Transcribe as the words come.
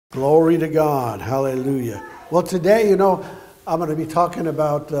Glory to God. Hallelujah. Well, today, I'm going to be talking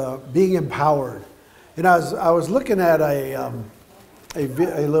about being empowered. I was looking at a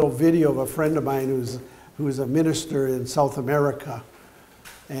little video of a friend of mine who's a minister in South America.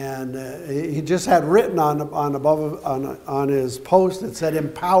 And he just had written on his post, it said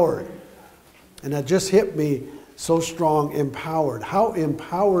empowered. And it just hit me so strong, empowered. How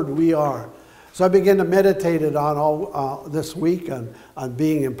empowered we are. So I began to meditate on all this week on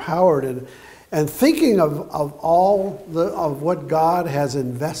being empowered and thinking of what God has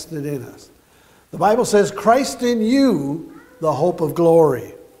invested in us. The Bible says, Christ in you, the hope of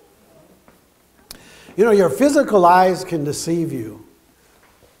glory. Your physical eyes can deceive you.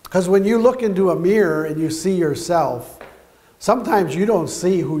 Because when you look into a mirror and you see yourself, sometimes you don't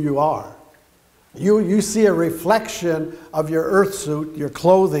see who you are. You see a reflection of your earth suit, your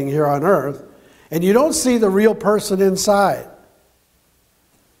clothing here on earth, and you don't see the real person inside.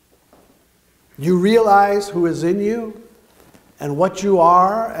 You realize who is in you and what you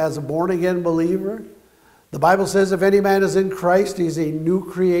are as a born-again believer. The Bible says if any man is in Christ, he's a new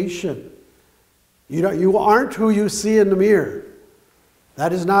creation. You aren't who you see in the mirror.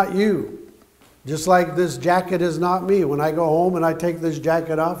 That is not you. Just like this jacket is not me. When I go home and I take this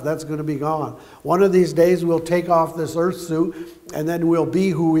jacket off, that's going to be gone. One of these days we'll take off this earth suit and then we'll be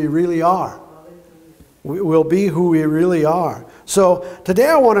who we really are. We'll be who we really are. So today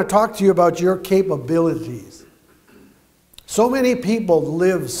I want to talk to you about your capabilities. So many people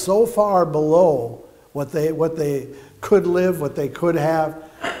live so far below what they could live, what they could have,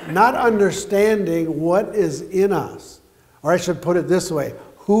 not understanding what is in us. Or I should put it this way,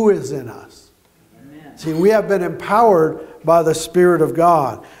 who is in us? Amen. See, we have been empowered by the Spirit of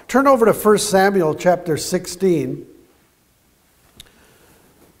God. Turn over to 1 Samuel chapter 16.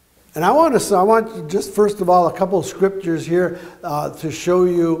 And I want just first of all a couple of scriptures here to show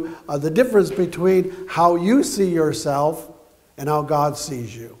you the difference between how you see yourself and how God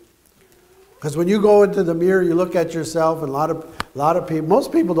sees you. Because when you go into the mirror, you look at yourself, and a lot of people,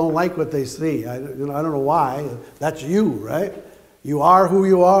 most people don't like what they see. I don't know why. That's you, right? You are who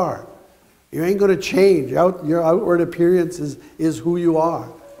you are. You ain't going to change. Your outward appearance is who you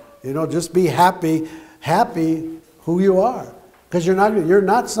are. Just be happy who you are. Because you're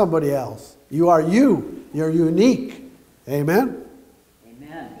not somebody else. You are you. You're unique. Amen?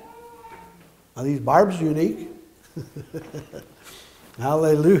 Amen. Are these barbs unique?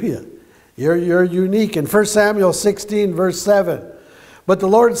 Hallelujah. You're unique. In 1 Samuel 16, verse 7, but the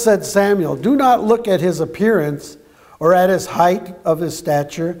Lord said, Samuel, do not look at his appearance or at his height of his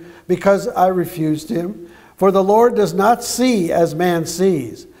stature, because I refused him. For the Lord does not see as man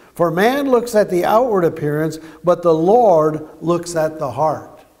sees. For man looks at the outward appearance, but the Lord looks at the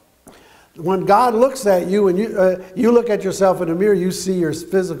heart. When God looks at you and you look at yourself in the mirror, you see your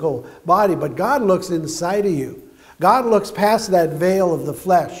physical body, but God looks inside of you. God looks past that veil of the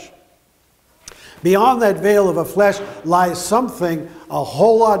flesh. Beyond that veil of the flesh lies something a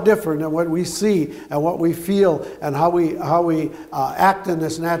whole lot different than what we see and what we feel and how we act in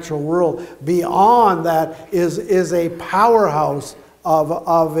this natural world. Beyond that is a powerhouse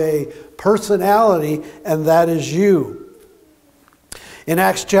of a personality, and that is you. In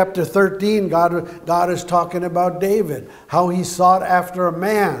Acts chapter 13, God is talking about David, how he sought after a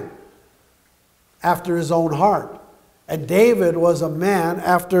man after his own heart. And David was a man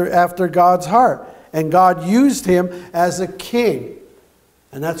after God's heart. And God used him as a king.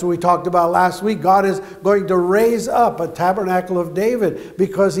 And that's what we talked about last week. God is going to raise up a tabernacle of David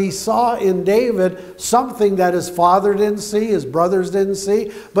because he saw in David something that his father didn't see, his brothers didn't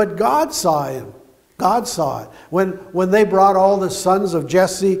see, but God saw him. God saw it. When they brought all the sons of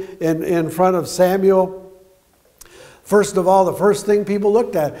Jesse in front of Samuel, first of all, the first thing people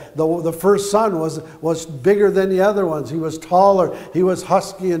looked at, the first son was bigger than the other ones. He was taller. He was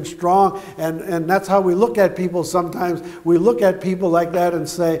husky and strong. And that's how we look at people sometimes. We look at people like that and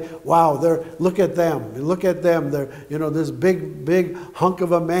say, wow, look at them. Look at them. They're, this big hunk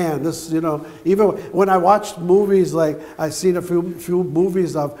of a man. Even when I watched movies, like I've seen a few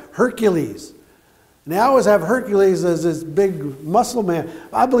movies of Hercules. And they always have Hercules as this big muscle man.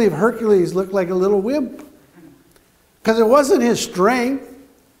 I believe Hercules looked like a little wimp. Because it wasn't his strength.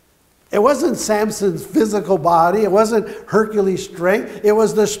 It wasn't Samson's physical body. It wasn't Hercules' strength. It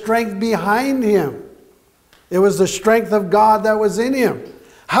was the strength behind him. It was the strength of God that was in him.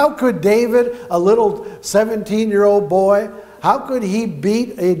 How could David, a little 17-year-old boy, how could he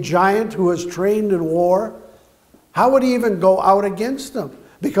beat a giant who was trained in war? How would he even go out against him?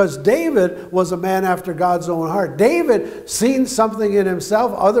 Because David was a man after God's own heart. David seen something in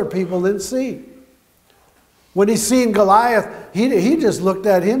himself other people didn't see. When he seen Goliath, he just looked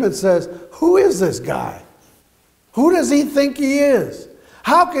at him and says, who is this guy? Who does he think he is?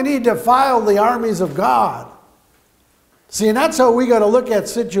 How can he defile the armies of God? See, and that's how we got to look at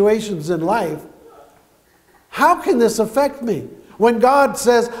situations in life. How can this affect me? When God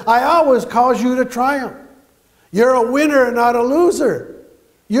says, I always cause you to triumph. You're a winner and not a loser.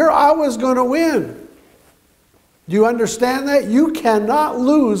 You're always going to win. Do you understand that? You cannot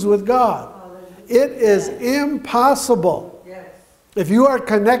lose with God. It is impossible. If you are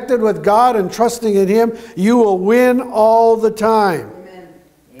connected with God and trusting in Him, you will win all the time.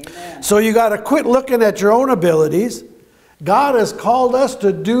 Amen. So you got to quit looking at your own abilities. God has called us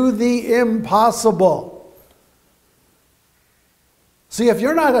to do the impossible. See, if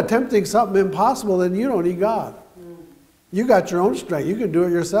you're not attempting something impossible, then you don't need God. You got your own strength. You can do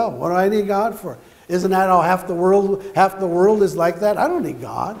it yourself. What do I need God for? Isn't that how half the world is like that? I don't need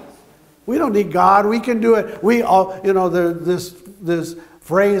God. We don't need God. We can do it. We all, you know, this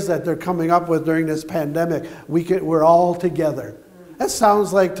phrase that they're coming up with during this pandemic, we're all together. That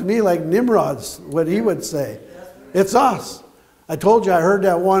sounds like, to me, like Nimrod's, what he would say. It's us. I told you I heard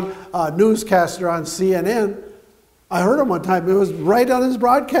that one newscaster on CNN. I heard him one time. It was right on his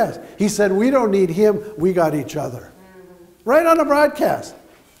broadcast. He said, we don't need him. We got each other. Right on the broadcast.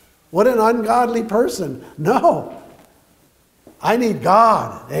 What an ungodly person. No. I need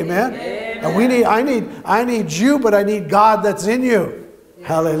God. Amen. And I need you, but I need God that's in you. Yeah.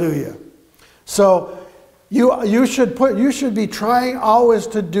 Hallelujah. So you should be trying always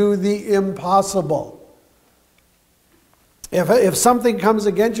to do the impossible. If something comes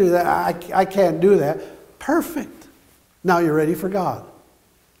against you that I can't do that, perfect. Now you're ready for God.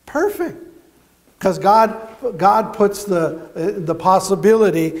 Perfect. Because God puts the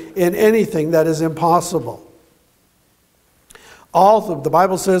possibility in anything that is impossible. The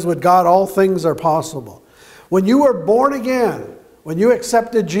Bible says with God all things are possible. When you were born again, when you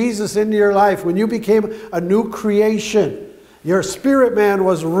accepted Jesus into your life, when you became a new creation, your spirit man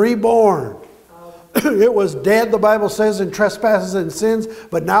was reborn. It was dead, the Bible says, in trespasses and sins,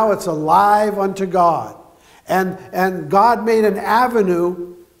 but now it's alive unto God. And God made an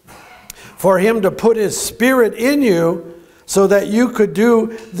avenue for Him to put His Spirit in you so that you could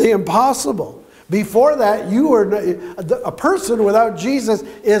do the impossible. Before that, a person without Jesus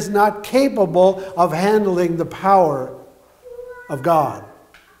is not capable of handling the power of God.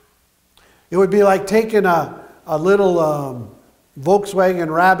 It would be like taking a little Volkswagen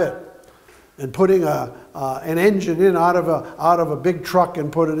Rabbit and putting an engine in out of a big truck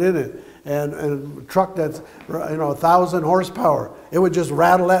and put it in it. And a truck that's 1,000 horsepower, it would just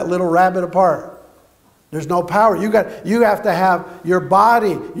rattle that little rabbit apart. There's no power. You have to have your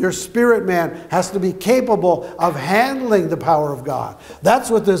body, your spirit man has to be capable of handling the power of God. That's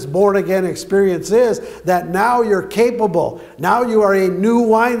what this born again experience is, that now you're capable. Now you are a new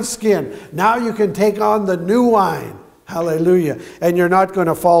wineskin. Now you can take on the new wine. Hallelujah. And you're not going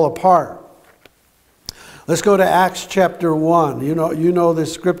to fall apart. Let's go to Acts chapter 1. You know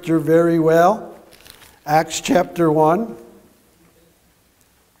this scripture very well. Acts chapter 1.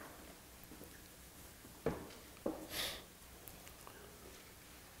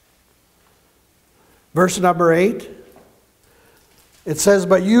 Verse number 8. It says,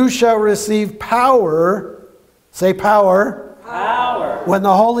 but you shall receive power. Say power. Power. When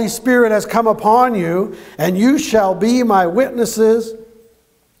the Holy Spirit has come upon you, and you shall be my witnesses.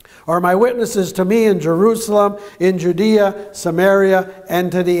 Or my witnesses to me in Jerusalem, in Judea, Samaria,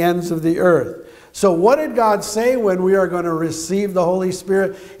 and to the ends of the earth. So what did God say when we are going to receive the Holy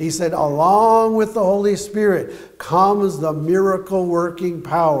Spirit? He said, along with the Holy Spirit comes the miracle working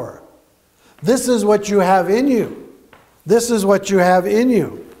power. This is what you have in you. This is what you have in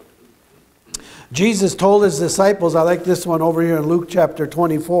you. Jesus told His disciples, I like this one over here in Luke chapter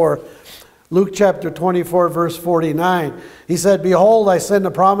 24. Luke chapter 24, verse 49. He said, behold, I send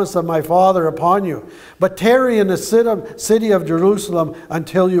the promise of my Father upon you. But tarry in the city of Jerusalem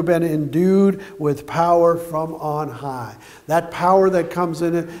until you've been endued with power from on high. That power that comes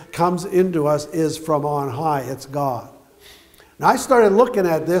into us is from on high. It's God. Now, I started looking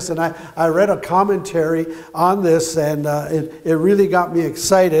at this, and I read a commentary on this, and it really got me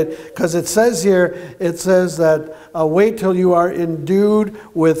excited, because it says here, it says that wait till you are endued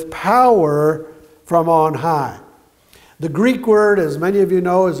with power from on high. The Greek word, as many of you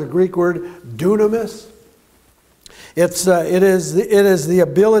know, is the Greek word dunamis. It is the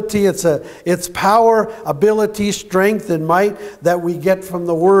ability, it's power, ability, strength, and might that we get from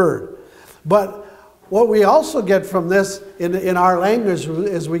the word. But what we also get from this in our language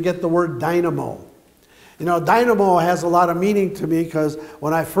is we get the word dynamo. You know, dynamo has a lot of meaning to me because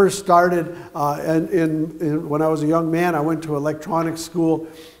when I first started, when I was a young man, I went to electronics school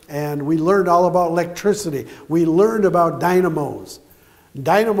and we learned all about electricity. We learned about dynamos.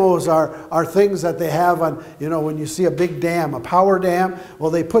 Dynamos are things that they have on, you know, when you see a big dam, a power dam, well,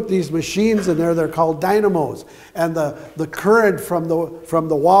 they put these machines in there, they're called dynamos. And the current from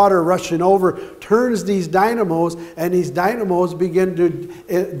the water rushing over turns these dynamos, and these dynamos begin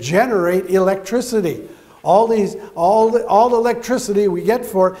to generate electricity. All the electricity we get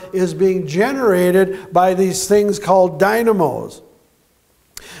for is being generated by these things called dynamos.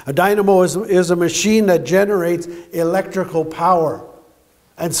 A dynamo is a machine that generates electrical power.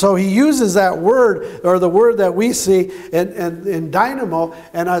 And so he uses that word, or the word that we see in dynamo,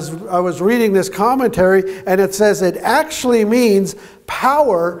 and as I was reading this commentary, and it says it actually means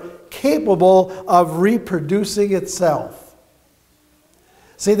power capable of reproducing itself.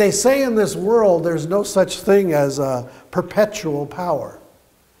 See, they say in this world there's no such thing as a perpetual power.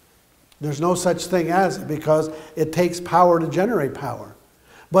 There's no such thing as it because it takes power to generate power.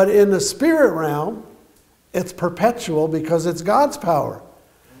 But in the spirit realm, it's perpetual because it's God's power.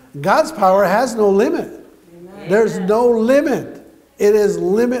 God's power has no limit. Amen. There's no limit. It is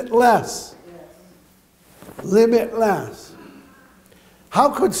limitless. Yes. Limitless. How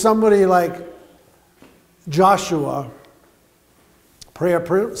could somebody like Joshua pray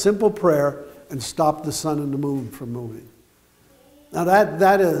a simple prayer and stop the sun and the moon from moving? Now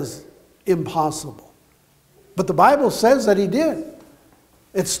that is impossible. But the Bible says that he did.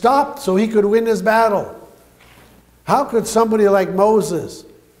 It stopped so he could win his battle. How could somebody like Moses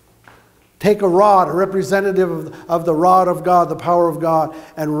take a rod, a representative of the rod of God, the power of God,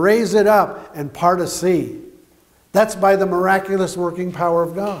 and raise it up and part a sea? That's by the miraculous working power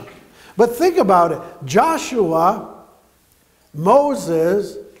of God. But think about it. Joshua,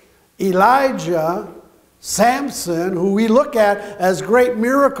 Moses, Elijah, Samson, who we look at as great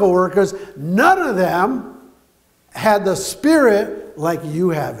miracle workers, none of them had the Spirit like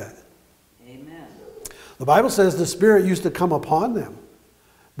you have it. Amen. The Bible says the Spirit used to come upon them.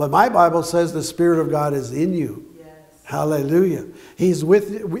 But my Bible says the Spirit of God is in you. Yes. Hallelujah. He's with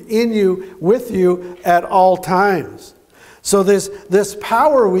you at all times. So this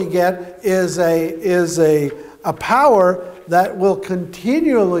power we get is a power that will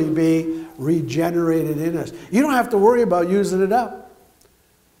continually be regenerated in us. You don't have to worry about using it up.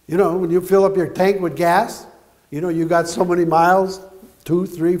 You know, when you fill up your tank with gas, you know, you got so many miles, 2,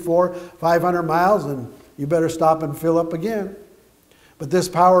 3, 4, 500 miles, and you better stop and fill up again. But this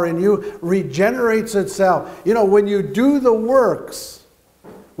power in you regenerates itself. You know, when you do the works,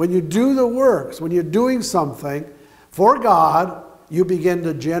 when you're doing something for God, you begin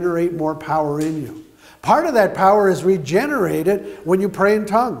to generate more power in you. Part of that power is regenerated when you pray in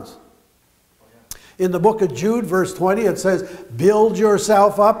tongues. In the book of Jude, verse 20, it says, build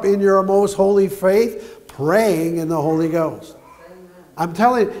yourself up in your most holy faith, praying in the Holy Ghost. I'm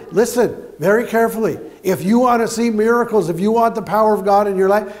telling you, listen very carefully. If you want to see miracles, if you want the power of God in your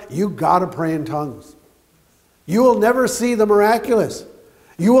life, you've got to pray in tongues. You will never see the miraculous.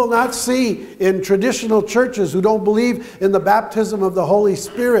 You will not see in traditional churches who don't believe in the baptism of the Holy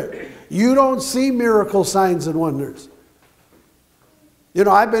Spirit. You don't see miracle signs and wonders. You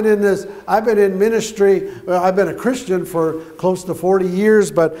know, I've been in ministry, well, I've been a Christian for close to 40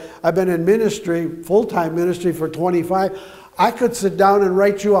 years, but I've been in ministry, full-time ministry for 25. I could sit down and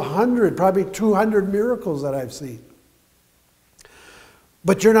write you 100, probably 200 miracles that I've seen.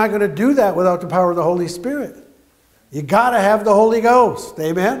 But you're not going to do that without the power of the Holy Spirit. You got to have the Holy Ghost.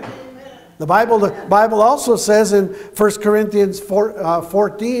 Amen? The Bible also says in 1 Corinthians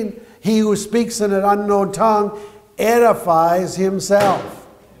 14, he who speaks in an unknown tongue edifies himself.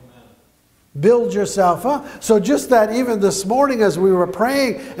 Amen. Build yourself up. So just that, even this morning as we were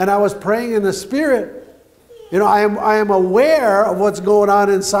praying, and I was praying in the Spirit, you know, I am aware of what's going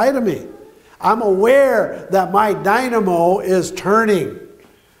on inside of me. I'm aware that my dynamo is turning.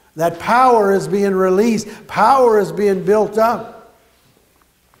 That power is being released. Power is being built up.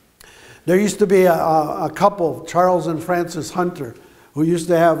 There used to be a couple, Charles and Frances Hunter, who used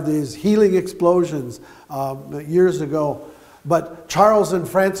to have these healing explosions years ago. But Charles and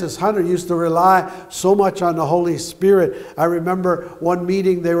Frances Hunter used to rely so much on the Holy Spirit. I remember one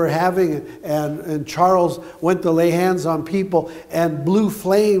meeting they were having, and Charles went to lay hands on people, and blue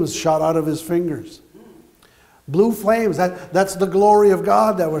flames shot out of his fingers. Blue flames, that's the glory of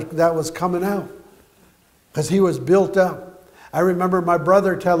God that was coming out. Because he was built up. I remember my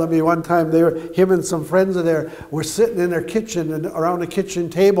brother telling me one time, him and some friends of theirs were sitting in their kitchen and around a kitchen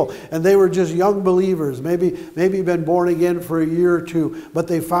table, and they were just young believers, maybe been born again for a year or two, but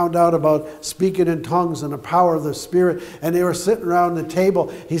they found out about speaking in tongues and the power of the Spirit, and they were sitting around the table.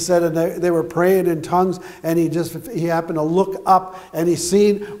 He said, and they were praying in tongues, and he happened to look up, and he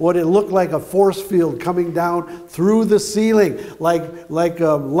seen what it looked like a force field coming down through the ceiling, like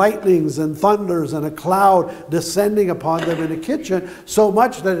lightnings and thunders and a cloud descending upon them in the kitchen, so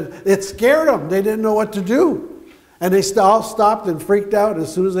much that it scared them. They didn't know what to do. And they all stopped and freaked out.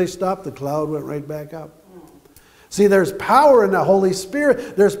 As soon as they stopped, the cloud went right back up. See, there's power in the Holy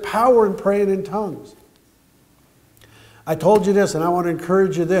Spirit. There's power in praying in tongues. I told you this, and I want to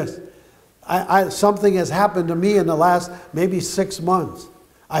encourage you this. Something has happened to me in the last maybe 6 months.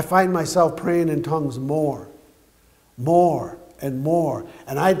 I find myself praying in tongues more and more.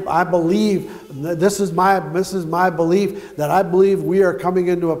 And I believe, this is my belief, that I believe we are coming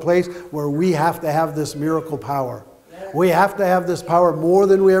into a place where we have to have this miracle power. We have to have this power more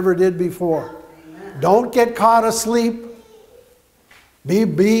than we ever did before. Don't get caught asleep.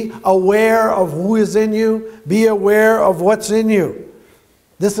 Be aware of who is in you. Be aware of what's in you.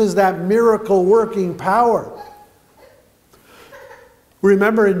 This is that miracle working power.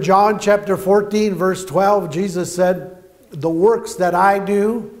 Remember in John chapter 14, verse 12, Jesus said, "The works that I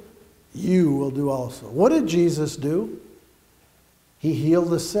do, you will do also." What did Jesus do? He healed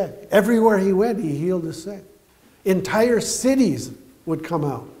the sick. Everywhere he went, he healed the sick. Entire cities would come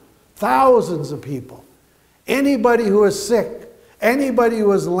out. Thousands of people. Anybody who was sick, anybody who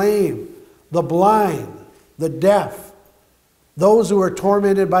was lame, the blind, the deaf, those who were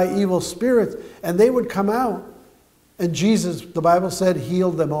tormented by evil spirits, and they would come out. And Jesus, the Bible said,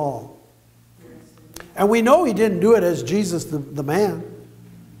 healed them all. And we know he didn't do it as Jesus the man,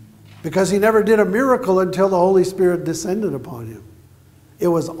 because he never did a miracle until the Holy Spirit descended upon him. It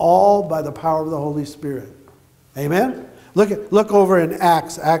was all by the power of the Holy Spirit. Amen? Look over in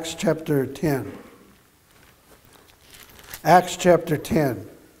Acts chapter 10. Acts chapter 10.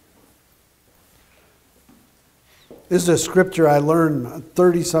 This is a scripture I learned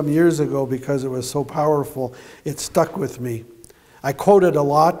 30-some years ago because it was so powerful. It stuck with me. I quote it a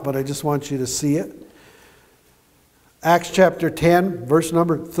lot, but I just want you to see it. Acts chapter 10, verse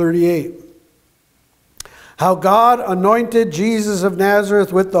number 38. How God anointed Jesus of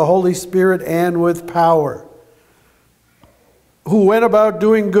Nazareth with the Holy Spirit and with power, who went about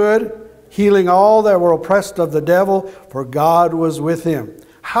doing good, healing all that were oppressed of the devil, for God was with him.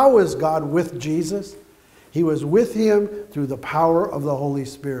 How is God with Jesus? He was with him through the power of the Holy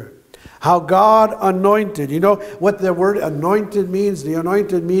Spirit. How God anointed. You know what the word anointed means? The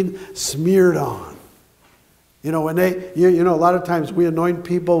anointed means smeared on. You know, when a lot of times we anoint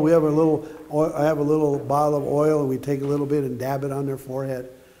people, we have I have a little bottle of oil, and we take a little bit and dab it on their forehead.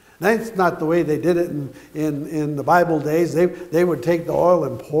 That's not the way they did it in the Bible days. They would take the oil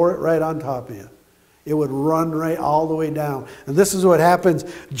and pour it right on top of you. It would run right all the way down. And this is what happens.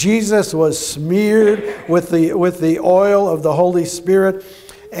 Jesus was smeared with the oil of the Holy Spirit.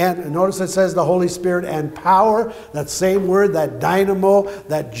 And notice it says the Holy Spirit and power. That same word, that dynamo,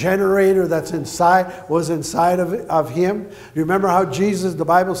 that generator that's inside, was inside of him. You remember how Jesus, the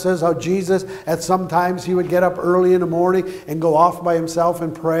Bible says how Jesus, at some times he would get up early in the morning and go off by himself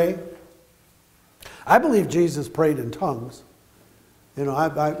and pray. I believe Jesus prayed in tongues. You know,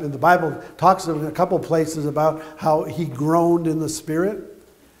 the Bible talks in a couple places about how he groaned in the Spirit.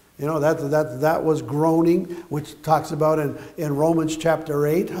 You know, that was groaning, which talks about in Romans chapter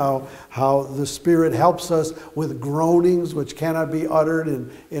 8, how the Spirit helps us with groanings which cannot be uttered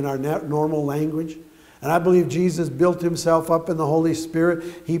in our normal language. And I believe Jesus built himself up in the Holy Spirit.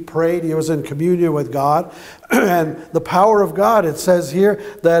 He prayed. He was in communion with God. And the power of God, it says here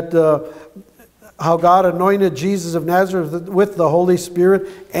that how God anointed Jesus of Nazareth with the Holy Spirit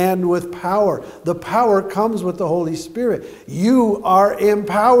and with power. The power comes with the Holy Spirit. You are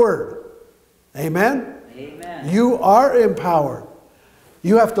empowered. Amen? Amen. You are empowered.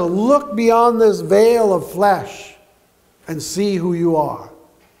 You have to look beyond this veil of flesh and see who you are.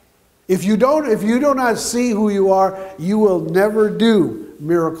 If you do not see who you are, you will never do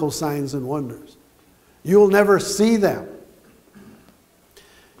miracle signs and wonders. You will never see them.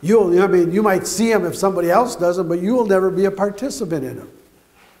 You might see them if somebody else does them, but you will never be a participant in them.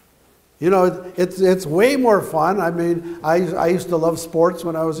 You know, it's way more fun. I mean, I used to love sports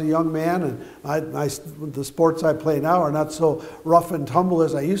when I was a young man, and the sports I play now are not so rough and tumble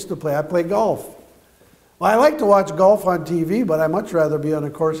as I used to play. I play golf. Well, I like to watch golf on TV, but I'd much rather be on a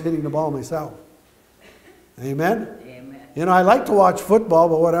course hitting the ball myself. Amen? Amen. You know, I like to watch football,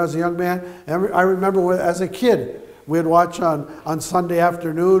 but when I was a young man, I remember as a kid, We'd watch on Sunday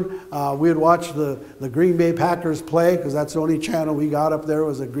afternoon, we'd watch the Green Bay Packers play, because that's the only channel we got up there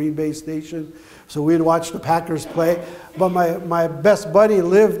was a Green Bay station. So we'd watch the Packers play. But my best buddy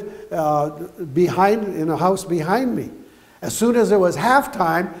lived in a house behind me. As soon as it was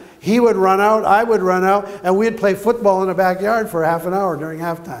halftime, he would run out, I would run out, and we'd play football in the backyard for half an hour during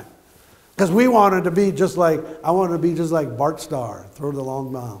halftime. Because we wanted to be just like, I wanted to be just like Bart Starr, throw the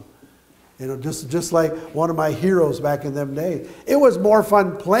long bomb. You know, just like one of my heroes back in them days. It was more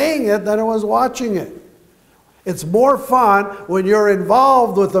fun playing it than it was watching it. It's more fun when you're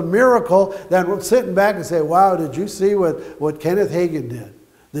involved with a miracle than sitting back and say, wow, did you see what Kenneth Hagin did?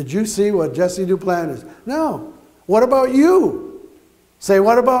 Did you see what Jesse Duplantis? No. What about you? Say,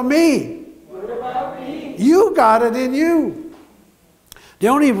 what about me? What about me? You got it in you. The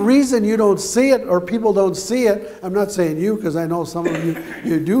only reason you don't see it, or people don't see it, I'm not saying you, because I know some of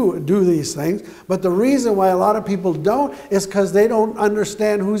you do these things, but the reason why a lot of people don't is because they don't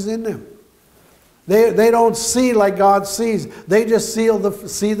understand who's in them. They don't see like God sees. They just see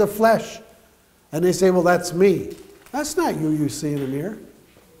the flesh. And they say, well, that's me. That's not you see in the mirror.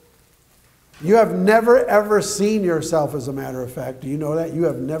 You have never, ever seen yourself, as a matter of fact. Do you know that? You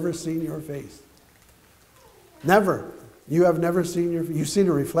have never seen your face. Never. You have never seen your face. You've seen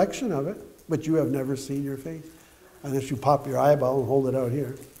a reflection of it, but you have never seen your face. Unless you pop your eyeball and hold it out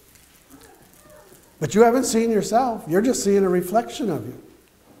here. But you haven't seen yourself. You're just seeing a reflection of you.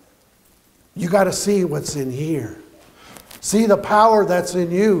 You got to see what's in here. See the power that's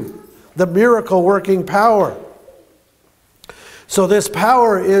in you. The miracle working power. So this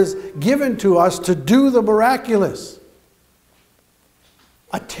power is given to us to do the miraculous.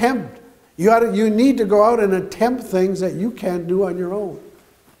 Attempt. You need to go out and attempt things that you can't do on your own.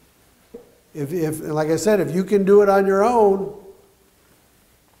 If like I said, if you can do it on your own,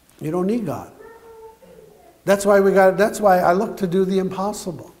 you don't need God. That's why I look to do the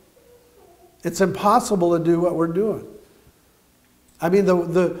impossible. It's impossible to do what we're doing. I mean,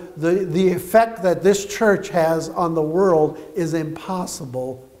 the effect that this church has on the world is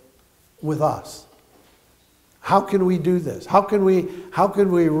impossible with us. How can we do this? How can we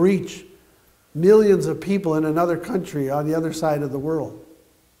reach millions of people in another country on the other side of the world?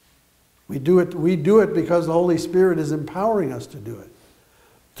 We do it because the Holy Spirit is empowering us to do it.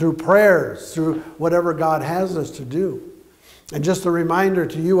 Through prayers, through whatever God has us to do. And just a reminder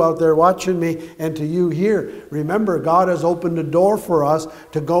to you out there watching me and to you here, remember, God has opened a door for us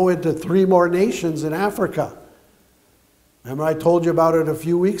to go into 3 more nations in Africa. Remember I told you about it a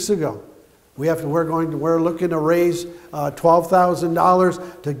few weeks ago. We're looking to raise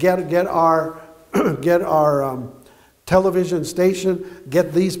 $12,000 to get our television station,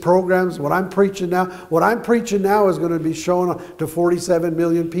 get these programs. What I'm preaching now is going to be shown to 47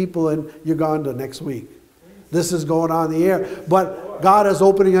 million people in Uganda next week. This is going on the air. But God is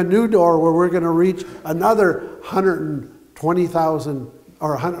opening a new door where we're going to reach another 120,000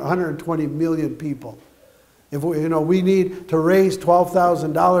 or 120 million people. If we need to raise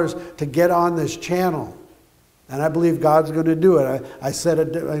 $12,000 to get on this channel. And I believe God's going to do it. I said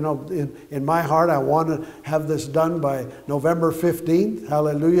it, in my heart, I want to have this done by November 15th.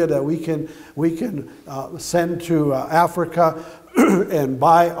 Hallelujah, that we can send to Africa and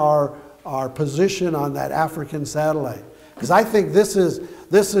buy our position on that African satellite. Because I think this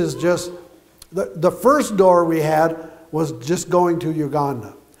is just, the first door we had was just going to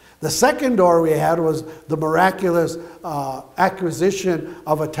Uganda. The second door we had was the miraculous acquisition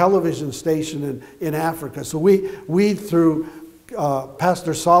of a television station in Africa. So we through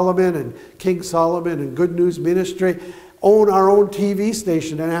Pastor Solomon and King Solomon and Good News Ministry, own our own TV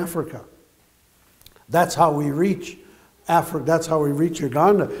station in Africa. That's how we reach Africa. That's how we reach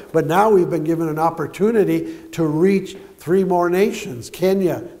Uganda. But now we've been given an opportunity to reach 3 more nations,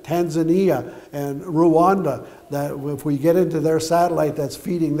 Kenya, Tanzania, and Rwanda. That if we get into their satellite that's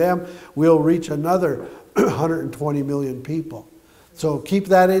feeding them, we'll reach another 120 million people. So keep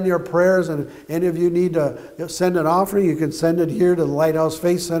that in your prayers, and any of you need to send an offering, you can send it here to the Lighthouse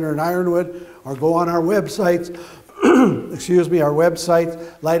Faith Center in Ironwood, or go on our websites, excuse me, our website,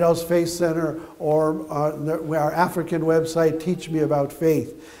 Lighthouse Faith Center, or our African website, Teach Me About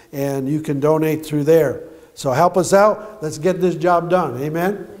Faith, and you can donate through there. So help us out. Let's get this job done.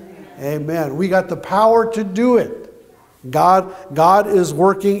 Amen? Amen. We got the power to do it. God is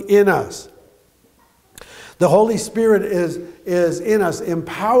working in us. The Holy Spirit is in us,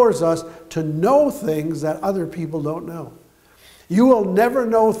 empowers us to know things that other people don't know. You will never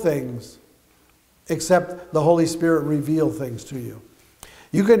know things except the Holy Spirit reveal things to you.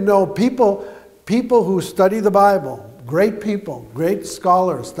 You can know people who study the Bible, Great people, great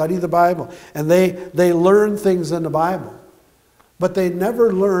scholars, study the Bible, and they learn things in the Bible. But they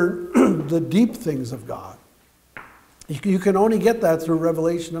never learn the deep things of God. You can only get that through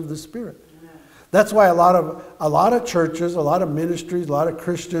revelation of the Spirit. That's why a lot of churches, a lot of ministries, a lot of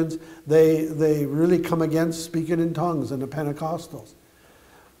Christians, they really come against speaking in tongues and the Pentecostals.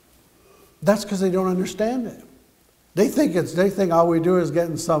 That's because they don't understand it. They think all we do is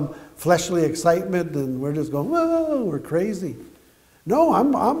getting some fleshly excitement and we're just going, whoa, we're crazy. No,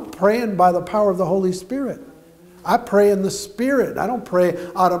 I'm praying by the power of the Holy Spirit. I pray in the Spirit. I don't pray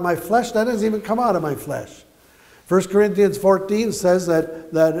out of my flesh. That doesn't even come out of my flesh. 1 Corinthians 14 says that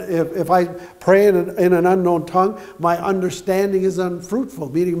if I pray in an unknown tongue, my understanding is unfruitful,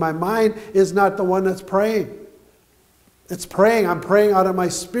 meaning my mind is not the one that's praying. It's praying. I'm praying out of my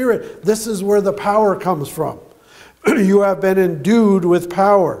spirit. This is where the power comes from. You have been endued with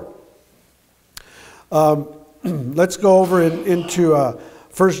power. Let's go over into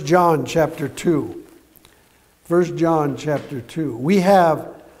 1 John chapter 2. 1 John chapter 2. We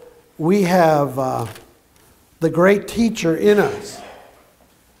have the great teacher in us.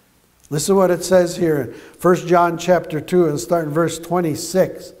 Listen to what it says here in 1 John chapter 2 and start in verse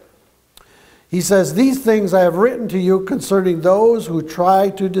 26. He says, "These things I have written to you concerning those who try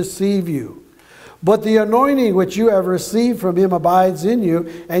to deceive you. But the anointing which you have received from him abides in you,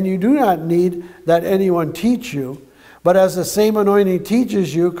 and you do not need that anyone teach you. But as the same anointing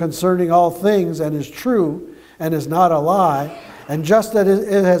teaches you concerning all things and is true and is not a lie, and just that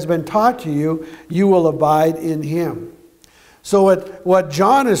it has been taught to you, you will abide in him." So what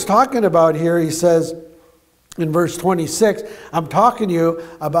John is talking about here, he says in verse 26, I'm talking to you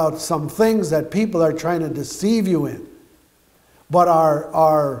about some things that people are trying to deceive you in. But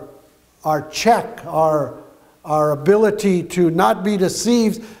our check, our ability to not be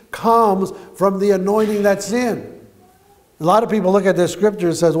deceived comes from the anointing that's in. A lot of people look at this scripture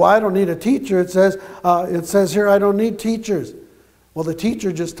and says, well, I don't need a teacher. It says here, I don't need teachers. Well, the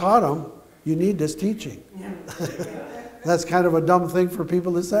teacher just taught them, you need this teaching. That's kind of a dumb thing for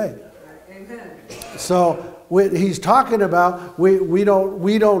people to say. Amen. So he's talking about we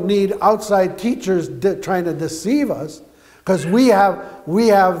don't need outside teachers trying to deceive us, because we have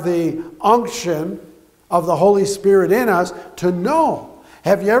the unction of the Holy Spirit in us to know.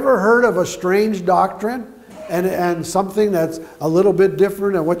 Have you ever heard of a strange doctrine and something that's a little bit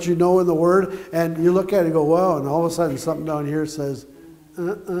different than what you know in the Word, and you look at it and go, wow, and all of a sudden something down here says,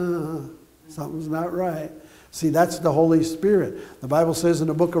 something's not right. See, that's the Holy Spirit. The Bible says in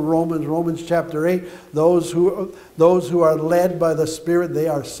the book of Romans chapter 8, those who are led by the Spirit, they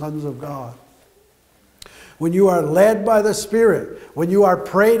are sons of God. When you are led by the Spirit, when you are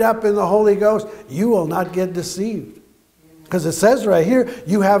prayed up in the Holy Ghost, you will not get deceived. Because it says right here,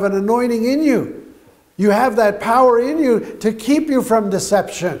 you have an anointing in you. You have that power in you to keep you from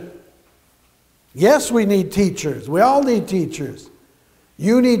deception. Yes, we need teachers. We all need teachers.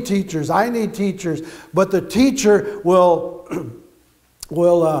 You need teachers. I need teachers. But the teacher will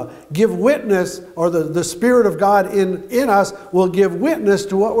give witness, or the Spirit of God in us will give witness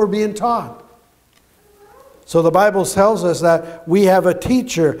to what we're being taught. So the Bible tells us that we have a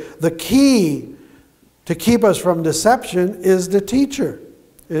teacher. The key to keep us from deception is the teacher.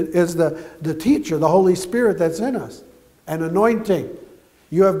 It is the teacher, the Holy Spirit that's in us. An anointing.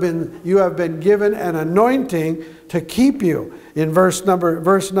 You have been given an anointing to keep you. In verse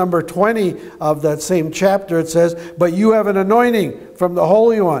number 20 of that same chapter, it says, "But you have an anointing from the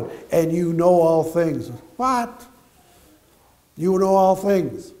Holy One, and you know all things." What? You know all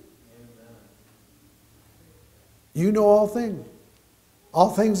things. You know all things. All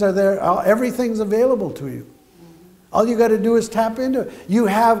things are there. Everything's available to you. All you got to do is tap into it.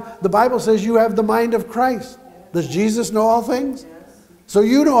 The Bible says you have the mind of Christ. Does Jesus know all things? So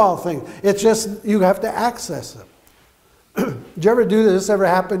you know all things. It's just you have to access them. Did you ever do this? Ever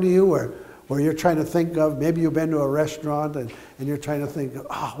happen to you where you're trying to think of, maybe you've been to a restaurant and you're trying to think of,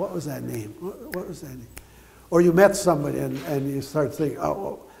 what was that name? What was that name? Or you met somebody and you start thinking,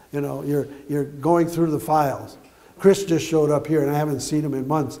 you're going through the files. Chris just showed up here and I haven't seen him in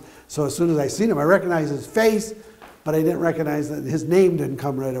months. So as soon as I seen him, I recognized his face, but I didn't recognize that his name didn't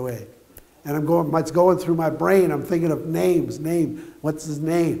come right away. And it's going through my brain. I'm thinking of names. What's his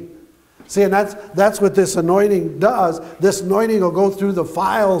name? See, and that's what this anointing does. This anointing will go through the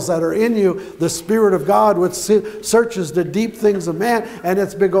files that are in you, the Spirit of God, which searches the deep things of man, and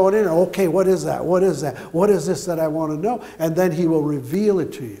it's been going in. Okay, what is that? What is that? What is this that I want to know? And then he will reveal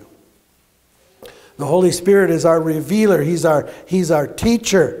it to you. The Holy Spirit is our revealer. He's our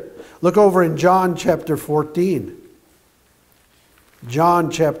teacher. Look over in John chapter 14. John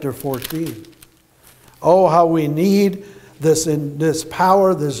chapter 14. Oh, how we need this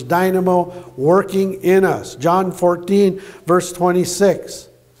power, this dynamo working in us. John 14, verse 26.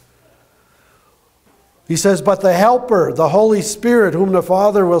 He says, but the Helper, the Holy Spirit, whom the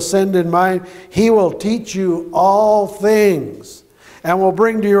Father will send in mine, he will teach you all things and will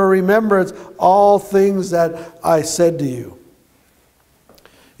bring to your remembrance all things that I said to you.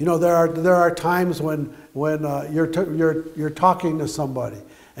 You know, there are times when you're talking to somebody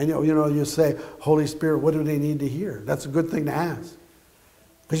and you say, Holy Spirit, what do they need to hear? That's a good thing to ask.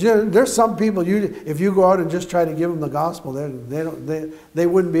 Because there's some people, if you go out and just try to give them the gospel, they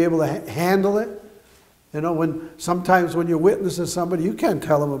wouldn't be able to handle it. You know, sometimes when you witness to somebody, you can't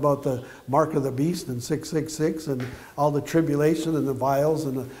tell them about the mark of the beast and 666 and all the tribulation and the vials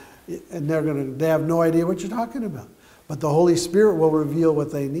and they have no idea what you're talking about. But the Holy Spirit will reveal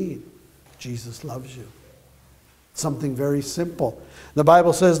what they need. Jesus loves you. Something very simple. The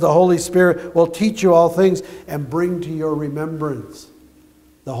Bible says the Holy Spirit will teach you all things and bring to your remembrance.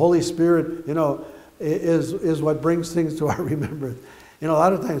 The Holy Spirit, is what brings things to our remembrance. A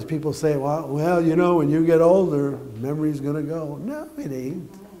lot of times people say, well, when you get older, memory's going to go. No, it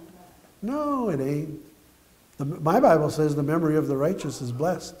ain't. No, it ain't. My Bible says the memory of the righteous is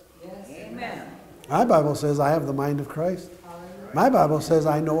blessed. Yes. Amen. My Bible says I have the mind of Christ. My Bible says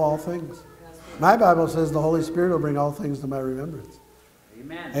I know all things. My Bible says the Holy Spirit will bring all things to my remembrance.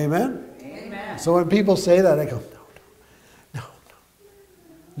 Amen. Amen? Amen. So when people say that, I go,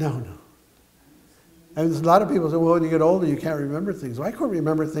 no. And there's a lot of people say, well, when you get older, you can't remember things. Well, I couldn't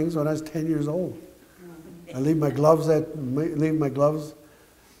remember things when I was 10 years old. I leave my gloves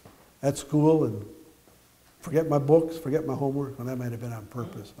at school and forget my books, forget my homework. Well, that might have been on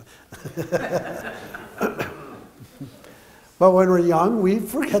purpose. But when we're young, we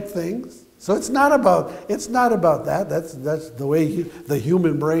forget things. So it's not about that. That's the way the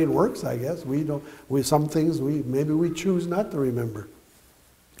human brain works, I guess. Some things maybe we choose not to remember.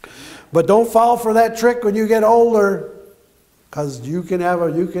 But don't fall for that trick when you get older, because you can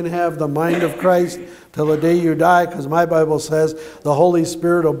have the mind of Christ till the day you die, because my Bible says the Holy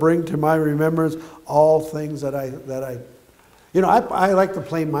Spirit will bring to my remembrance all things that I like to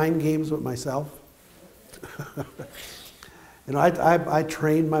play mind games with myself. I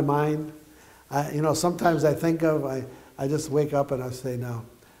train my mind. Sometimes I think I just wake up and I say, now,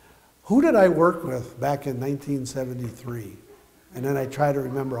 who did I work with back in 1973? And then I try to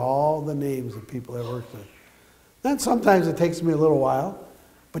remember all the names of people I worked with. Then sometimes it takes me a little while,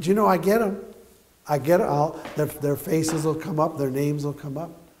 but I get them. I get it all. Their faces will come up, their names will come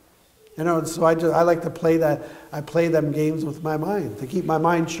up. And so I like to play that. I play them games with my mind to keep my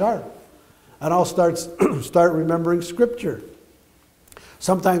mind sharp. And I'll start remembering Scripture.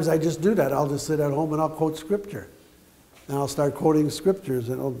 Sometimes I just do that. I'll just sit at home and I'll quote Scripture. And I'll start quoting Scriptures,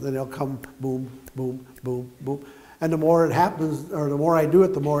 and then they'll come boom, boom, boom, boom. And the more it happens, or the more I do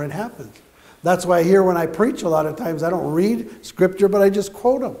it, the more it happens. That's why here when I preach a lot of times, I don't read Scripture, but I just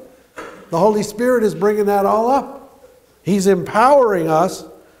quote them. The Holy Spirit is bringing that all up. He's empowering us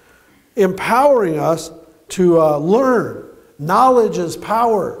to learn. Knowledge is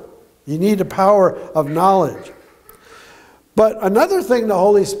power. You need the power of knowledge. But another thing the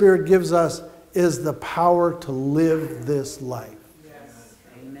Holy Spirit gives us is the power to live this life. Yes.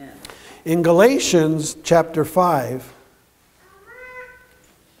 Amen. In Galatians chapter 5,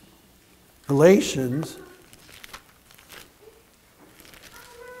 Galatians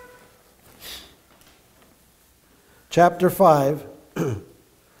chapter 5,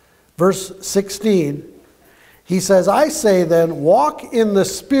 verse 16, he says, I say then, walk in the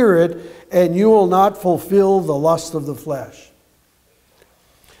Spirit, and you will not fulfill the lust of the flesh.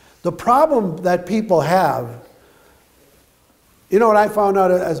 The problem that people have, what I found out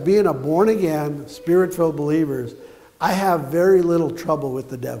as being a born-again, Spirit-filled believers, I have very little trouble with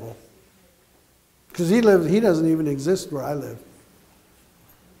the devil. Because he doesn't even exist where I live.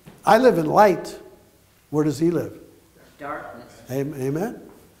 I live in light. Where does he live? Darkness. Amen?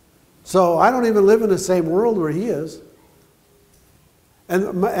 So I don't even live in the same world where he is.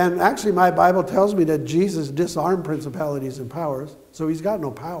 And actually my Bible tells me that Jesus disarmed principalities and powers, so he's got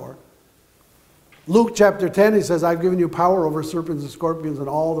no power. Luke chapter 10, he says, I've given you power over serpents and scorpions and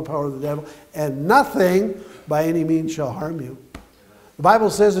all the power of the devil, and nothing by any means shall harm you. The Bible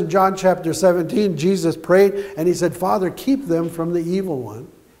says in John chapter 17, Jesus prayed and he said, Father, keep them from the evil one.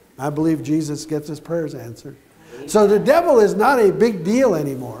 I believe Jesus gets his prayers answered. So the devil is not a big deal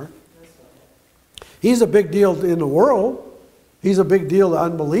anymore. He's a big deal in the world. He's a big deal to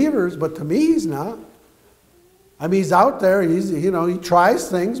unbelievers, but to me he's not. I mean, he's out there, he tries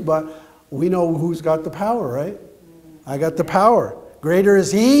things, but we know who's got the power, right? I got the power. Greater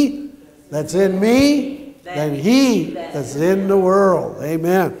is he that's in me than he that's in the world.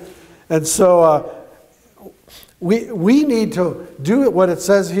 Amen. And so we need to do what it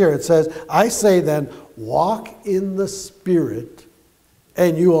says here. It says, I say then, walk in the Spirit,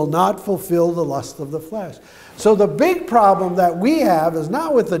 and you will not fulfill the lust of the flesh. So the big problem that we have is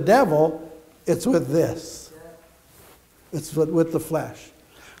not with the devil, it's with this. It's with the flesh.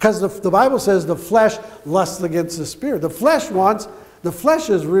 Because the Bible says the flesh lusts against the Spirit. The flesh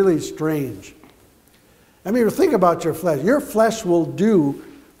is really strange. I mean, think about your flesh. Your flesh will do,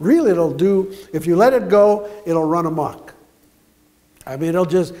 really it'll do, if you let it go, it'll run amok. I mean, it'll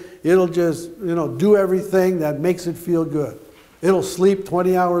just, do everything that makes it feel good. It'll sleep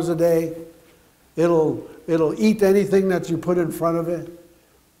 20 hours a day. It'll eat anything that you put in front of it.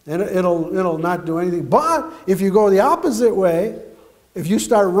 And it'll not do anything. But if you go the opposite way, if you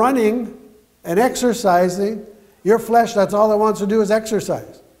start running and exercising, your flesh, that's all it wants to do is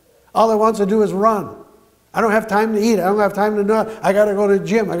exercise. All it wants to do is run. I don't have time to eat. I don't have time to do it. I got to go to the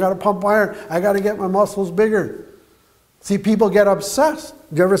gym. I got to pump iron. I got to get my muscles bigger. See, people get obsessed.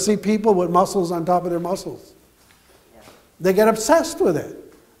 Do you ever see people with muscles on top of their muscles? Yeah. They get obsessed with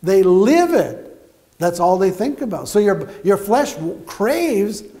it. They live it. That's all they think about. So your flesh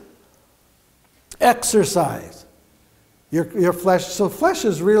craves exercise. Your flesh. So flesh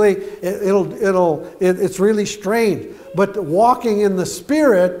is really it's really strange. But walking in the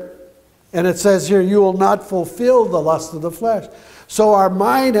Spirit, and it says here, you will not fulfill the lust of the flesh. So our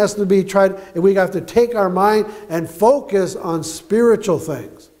mind has to be we have to take our mind and focus on spiritual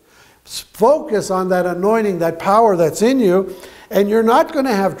things. Focus on that anointing, that power that's in you, and you're not going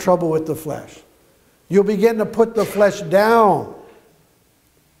to have trouble with the flesh. You'll begin to put the flesh down.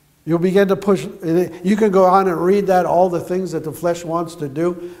 You'll begin to push. You can go on and read that, all the things that the flesh wants to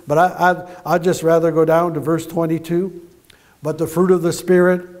do, but I'd just rather go down to verse 22. But the fruit of the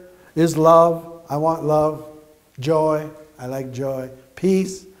Spirit is love. I want love. Joy. I like joy.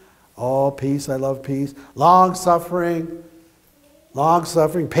 Peace. Oh, peace. I love peace. Long-suffering.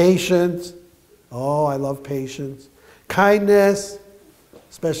 Long-suffering. Patience. Oh, I love patience. Kindness.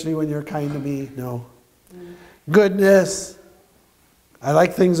 Especially when you're kind to me. No. Goodness. I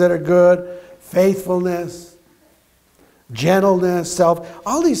like things that are good. Faithfulness. Gentleness. Self.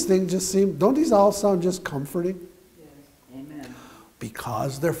 All these things just seem, don't these all sound just comforting? Yes. Amen.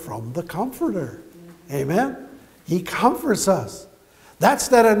 Because they're from the Comforter. Amen? He comforts us. That's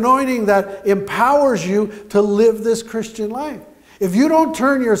that anointing that empowers you to live this Christian life. If you don't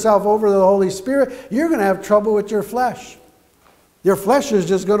turn yourself over to the Holy Spirit, you're going to have trouble with your flesh. Your flesh is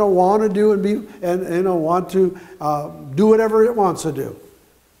just going to want to do want to do whatever it wants to do.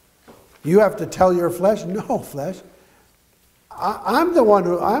 You have to tell your flesh, no, flesh. I'm the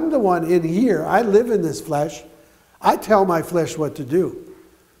one in here. I live in this flesh. I tell my flesh what to do.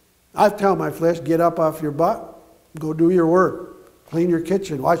 I tell my flesh, get up off your butt, go do your work, clean your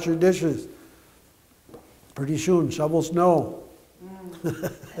kitchen, wash your dishes. Pretty soon, shovel snow.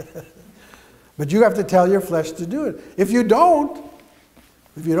 But you have to tell your flesh to do it. If you don't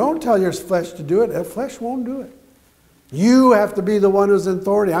tell your flesh to do it, the flesh won't do it. You have to be the one who's in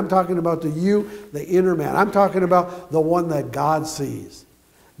authority. I'm talking about the inner man. I'm talking about the one that God sees.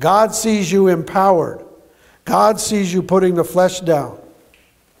 God sees you empowered. God sees you putting the flesh down.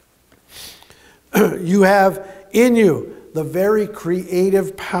 You have in you the very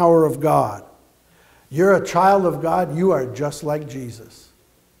creative power of God. You're a child of God. You are just like Jesus.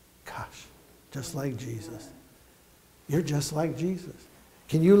 Gosh, just like Jesus. You're just like Jesus.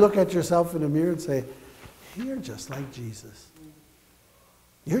 Can you look at yourself in the mirror and say, you're just like Jesus.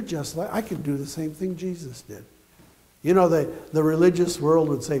 You're just like, I can do the same thing Jesus did. You know, the religious world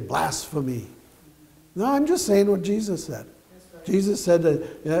would say blasphemy. No, I'm just saying what Jesus said. Jesus said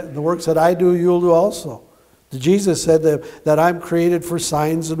that the works that I do, you'll do also. Jesus said that I'm created for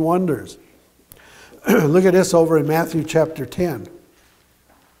signs and wonders. Look at this over in Matthew chapter 10.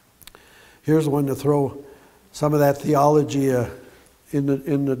 Here's one to throw some of that theology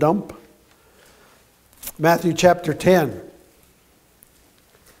in the dump. Matthew chapter 10.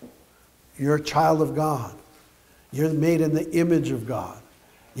 You're a child of God. You're made in the image of God.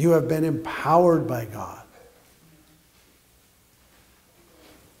 You have been empowered by God.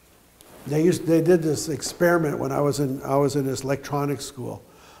 They did this experiment when I was in this electronics school.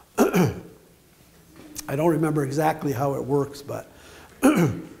 I don't remember exactly how it works, but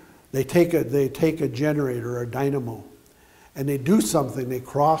they take a generator or a dynamo, and they do something. They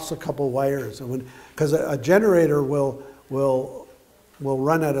cross a couple wires, and because a generator will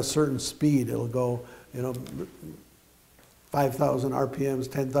run at a certain speed. It'll go, 5,000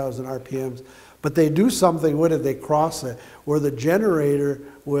 RPMs, 10,000 RPMs. But they do something with it. They cross it where the generator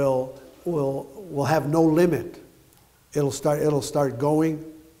will will have no limit. It'll start going,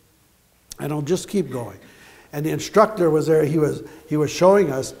 and it'll just keep going. And the instructor was there. He was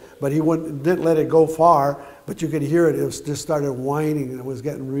showing us, but he didn't let it go far. But you could hear it. It just started whining, and it was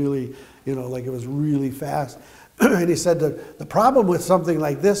getting really, like it was really fast. And he said that the problem with something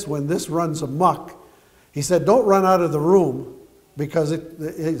like this, when this runs amok, he said, don't run out of the room, because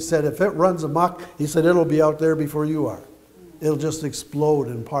he said if it runs amok, he said it'll be out there before you are. It'll just explode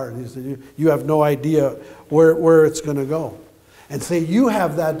in part. He said you have no idea where it's going to go. And say you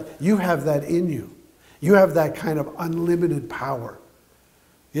have that in you. You have that kind of unlimited power.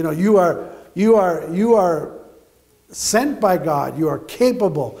 You are sent by God. You are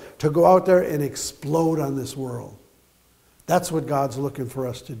capable to go out there and explode on this world. That's what God's looking for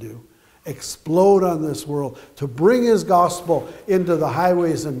us to do. Explode on this world, to bring His gospel into the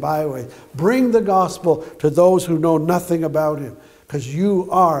highways and byways. Bring the gospel to those who know nothing about Him, because you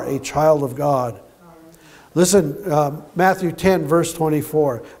are a child of God. Listen, Matthew 10, verse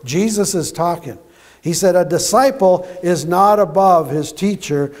 24. Jesus is talking. He said, a disciple is not above his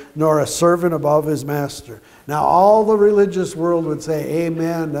teacher, nor a servant above his master. Now, all the religious world would say,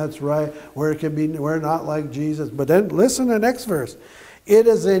 amen, that's right. We're not like Jesus. But then listen to the next verse. It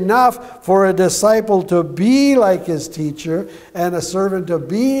is enough for a disciple to be like his teacher and a servant to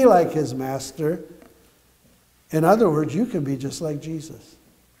be like his master. In other words, you can be just like Jesus.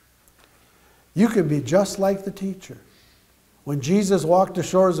 You can be just like the teacher. When Jesus walked the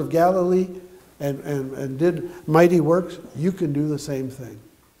shores of Galilee and did mighty works, you can do the same thing.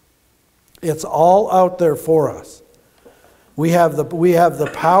 It's all out there for us. We have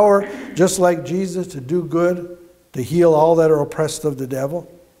the power, just like Jesus, to do good, to heal all that are oppressed of the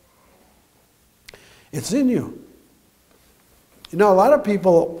devil. It's in you. A lot of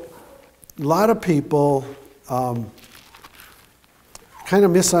people kind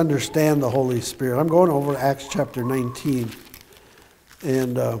of misunderstand the Holy Spirit. I'm going over Acts chapter 19.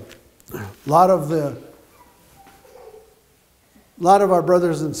 And a lot of our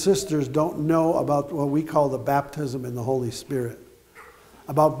brothers and sisters don't know about what we call the baptism in the Holy Spirit.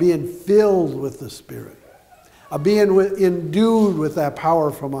 About being filled with the Spirit. Of being endued with that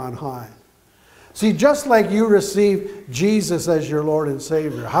power from on high. See, just like you receive Jesus as your Lord and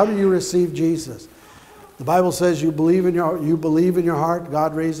Savior, how do you receive Jesus? The Bible says you believe in your heart,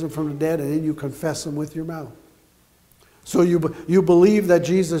 God raised Him from the dead, and then you confess Him with your mouth. So you believe that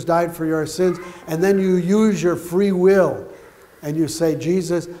Jesus died for your sins, and then you use your free will, and you say,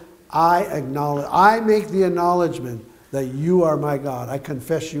 Jesus, I make the acknowledgement that you are my God. I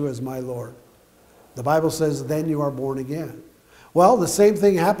confess you as my Lord. The Bible says then you are born again. Well, the same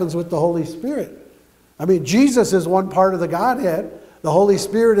thing happens with the Holy Spirit. I mean, Jesus is one part of the Godhead. The Holy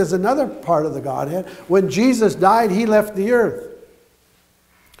Spirit is another part of the Godhead. When Jesus died, He left the earth.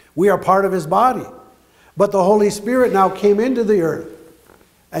 We are part of His body. But the Holy Spirit now came into the earth.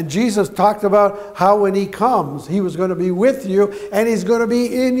 And Jesus talked about how when He comes, He was going to be with you and He's going to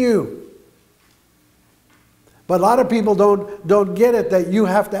be in you. But a lot of people don't get it, that you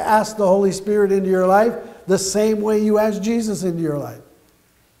have to ask the Holy Spirit into your life the same way you ask Jesus into your life.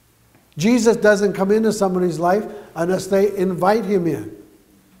 Jesus doesn't come into somebody's life unless they invite Him in.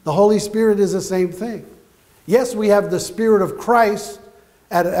 The Holy Spirit is the same thing. Yes, we have the Spirit of Christ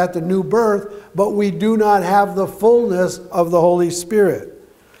at the new birth, but we do not have the fullness of the Holy Spirit.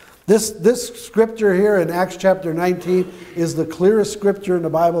 This scripture here in Acts chapter 19 is the clearest scripture in the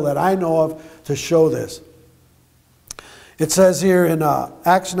Bible that I know of to show this. It says here in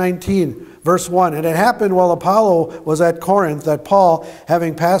Acts 19, verse 1, and it happened while Apollo was at Corinth that Paul,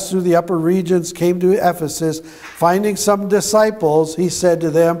 having passed through the upper regions, came to Ephesus. Finding some disciples, he said to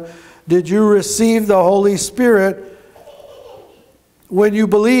them, did you receive the Holy Spirit when you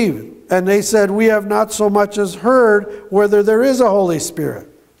believed? And they said, we have not so much as heard whether there is a Holy Spirit.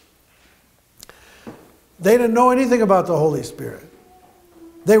 They didn't know anything about the Holy Spirit.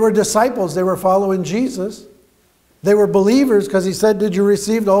 They were disciples. They were following Jesus. They were believers because He said, did you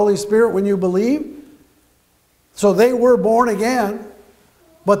receive the Holy Spirit when you believed? So they were born again,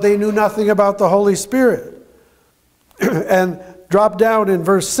 but they knew nothing about the Holy Spirit. And drop down in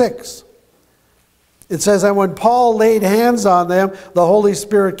verse 6. It says, and when Paul laid hands on them, the Holy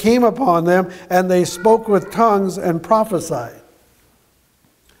Spirit came upon them, and they spoke with tongues and prophesied.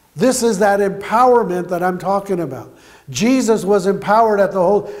 This is that empowerment that I'm talking about. Jesus was empowered with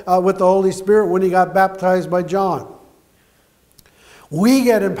the Holy Spirit when He got baptized by John. We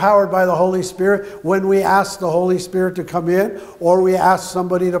get empowered by the Holy Spirit when we ask the Holy Spirit to come in, or we ask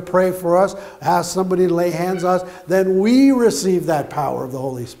somebody to pray for us, ask somebody to lay hands on us. Then we receive that power of the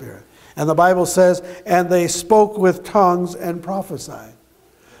Holy Spirit. And the Bible says, and they spoke with tongues and prophesied.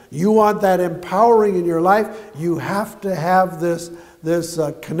 You want that empowering in your life, you have to have this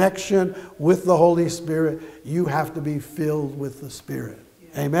connection with the Holy Spirit. You have to be filled with the Spirit.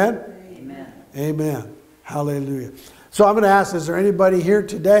 Amen? Amen. Amen. Hallelujah. So I'm going to ask, is there anybody here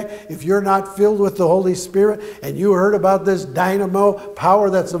today, if you're not filled with the Holy Spirit and you heard about this dynamo power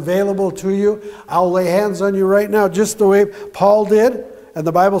that's available to you, I'll lay hands on you right now just the way Paul did. And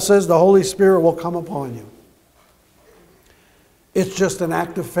the Bible says the Holy Spirit will come upon you. It's just an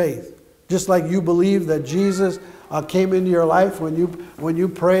act of faith. Just like you believe that Jesus came into your life when you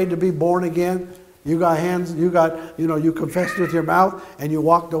prayed to be born again. You got hands, you confessed with your mouth and you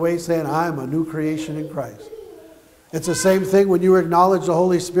walked away saying, I'm a new creation in Christ. It's the same thing when you acknowledge the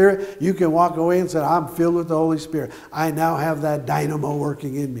Holy Spirit. You can walk away and say, I'm filled with the Holy Spirit. I now have that dynamo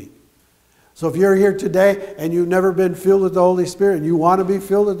working in me. So if you're here today and you've never been filled with the Holy Spirit and you want to be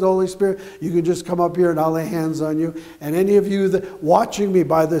filled with the Holy Spirit, you can just come up here and I'll lay hands on you. And any of you that watching me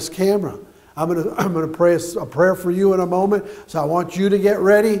by this camera, I'm going to pray a prayer for you in a moment. So I want you to get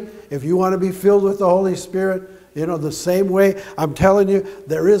ready. If you want to be filled with the Holy Spirit, the same way, I'm telling you,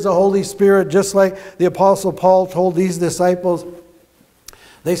 there is a Holy Spirit, just like the Apostle Paul told these disciples.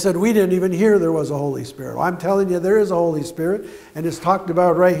 They said, we didn't even hear there was a Holy Spirit. Well, I'm telling you, there is a Holy Spirit, and it's talked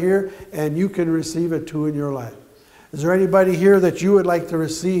about right here, and you can receive it too in your life. Is there anybody here that you would like to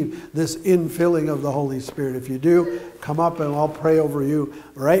receive this infilling of the Holy Spirit? If you do, come up and I'll pray over you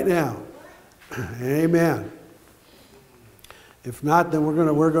right now. Amen. If not, then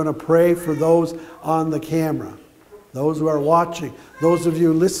we're going to pray for those on the camera, those who are watching, those of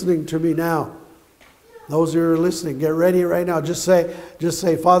you listening to me now, those who are listening. Get ready right now. Just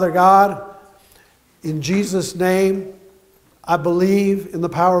say, Father God, in Jesus' name, I believe in the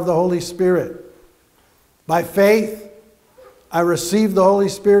power of the Holy Spirit. By faith, I receive the Holy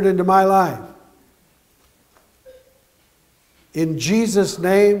Spirit into my life. In Jesus'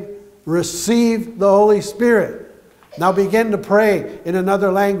 name, receive the Holy Spirit. Now begin to pray in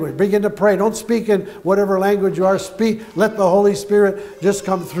another language. Begin to pray. Don't speak in whatever language you are. Speak. Let the Holy Spirit just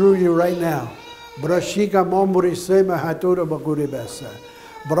come through you right now. Brashika momburi sema hatura bakuri besa.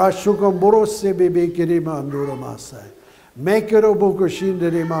 Brashuka borose bibi kirima andura masai. Mekero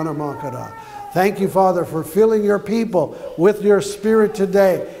bukushindiri mana makara. Thank you, Father, for filling your people with your Spirit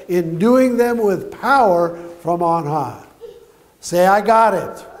today, in doing them with power from on high. Say, I got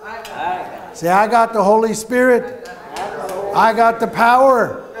it. Say, I got the Holy Spirit. I got the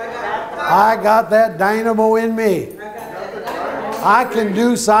power. I got that dynamo in me. I can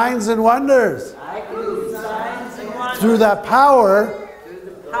do signs and wonders through the power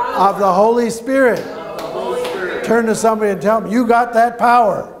of the Holy Spirit. Turn to somebody and tell them, you got that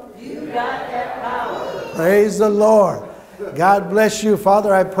power. Praise the Lord. God bless you.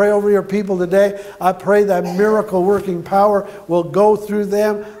 Father, I pray over your people today. I pray that miracle working power will go through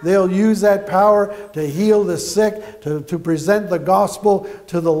them. They'll use that power to heal the sick, to present the gospel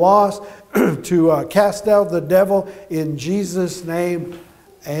to the lost, to cast out the devil. In Jesus' name,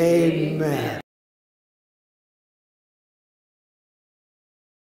 amen.